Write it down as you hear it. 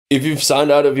If you've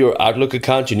signed out of your Outlook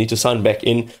account, you need to sign back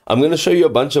in. I'm going to show you a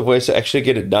bunch of ways to actually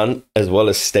get it done as well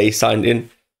as stay signed in.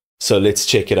 So let's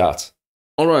check it out.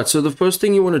 All right, so the first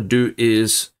thing you want to do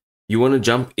is you want to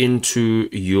jump into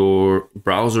your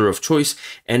browser of choice.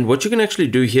 And what you can actually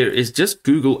do here is just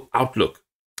Google Outlook.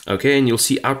 Okay, and you'll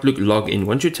see Outlook login.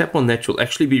 Once you tap on that, you'll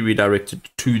actually be redirected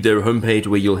to their homepage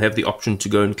where you'll have the option to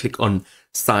go and click on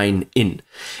sign in.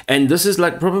 And this is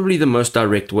like probably the most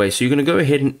direct way. So you're going to go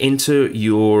ahead and enter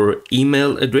your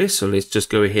email address. So let's just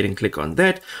go ahead and click on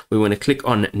that. We want to click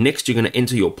on next. You're going to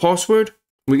enter your password.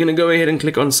 We're going to go ahead and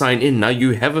click on sign in. Now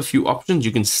you have a few options.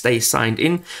 You can stay signed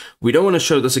in. We don't want to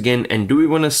show this again. And do we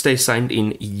want to stay signed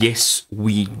in? Yes,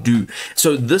 we do.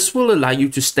 So this will allow you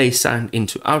to stay signed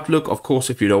into Outlook. Of course,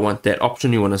 if you don't want that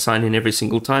option, you want to sign in every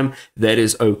single time, that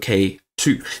is okay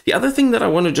too. The other thing that I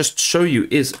want to just show you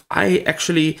is I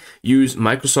actually use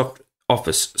Microsoft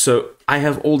Office. So I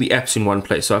have all the apps in one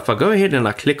place. So if I go ahead and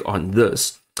I click on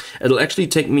this, it'll actually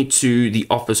take me to the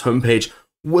Office homepage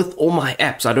with all my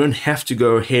apps. I don't have to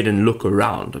go ahead and look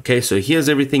around. Okay, so here's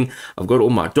everything. I've got all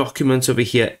my documents over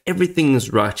here. Everything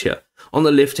is right here. On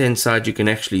the left hand side, you can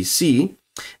actually see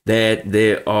that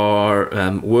there are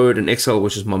Word and Excel,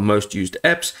 which is my most used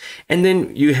apps. And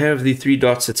then you have the three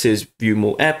dots that says view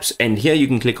more apps. And here you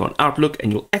can click on Outlook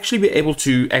and you'll actually be able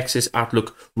to access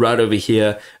Outlook right over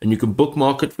here. And you can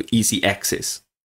bookmark it for easy access.